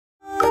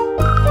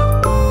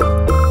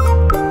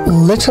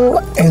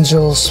Little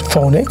Angels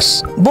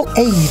Phonics, Book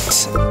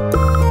 8.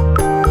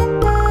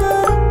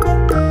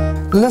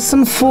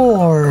 Lesson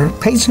 4,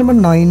 page number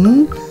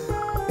 9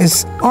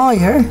 is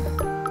I've,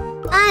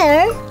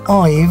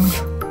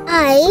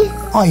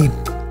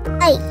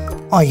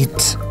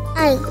 It,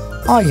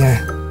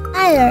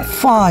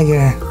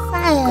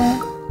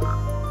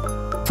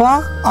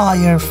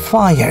 Fire,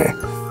 Fire,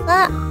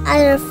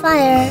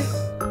 Fire,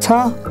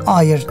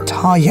 Tire,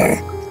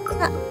 Tire,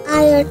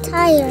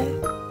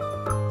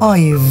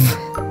 I've,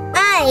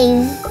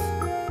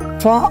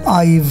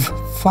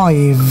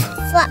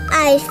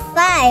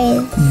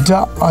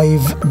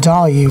 Five,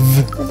 Dive,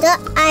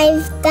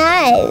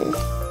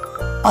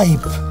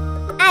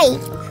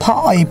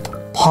 Pipe,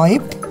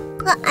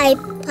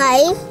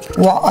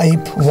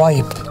 Wipe,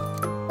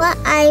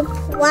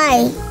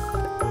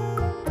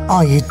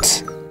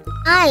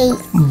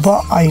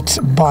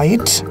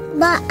 Bite,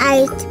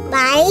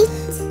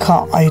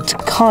 Bite,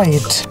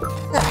 Kite.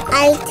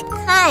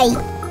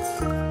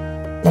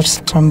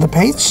 Let's turn the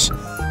page.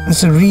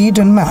 Let's read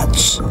and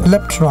match.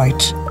 Left,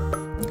 right.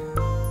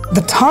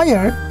 The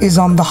tire is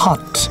on the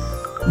hut.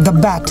 The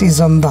bat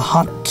is on the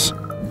hut.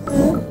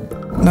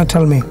 Now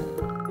tell me.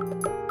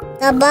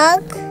 The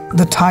bug.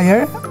 The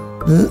tire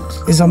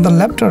is on the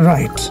left or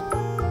right?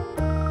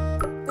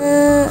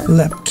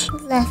 Left.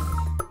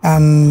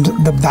 And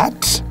the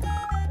bat?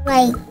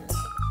 Right.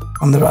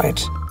 On the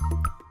right.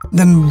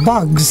 Then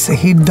bugs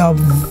hit the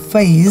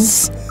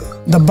vase.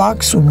 The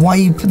bugs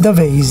wipe the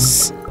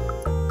vase.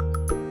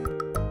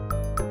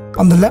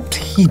 On the left,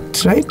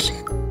 heat, right?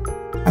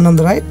 And on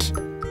the right,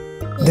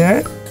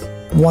 they're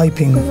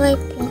wiping.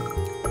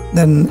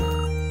 Then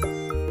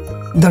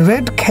the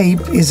red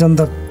cape is on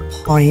the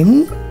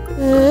pine.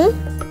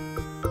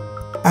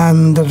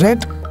 And the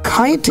red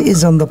kite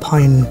is on the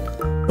pine.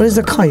 Where is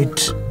the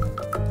kite?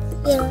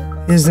 Here.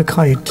 Here's the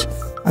kite.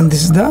 And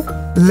this is the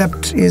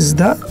left is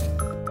the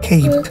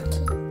cape.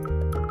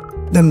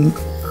 Then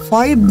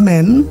five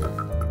men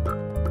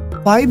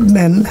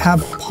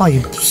have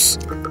pipes.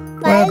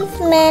 Five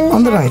men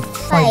on the right.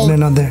 Five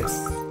men are there.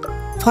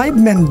 5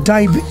 men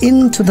dive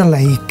into the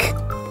lake.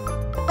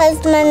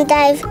 5 men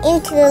dive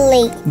into the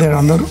lake. They're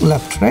on the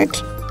left, right?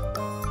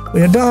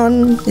 We are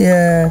done.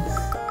 Yeah.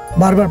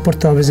 Bar bar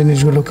porte hobe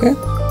jinish gulo ke.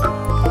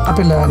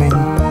 Ape learning.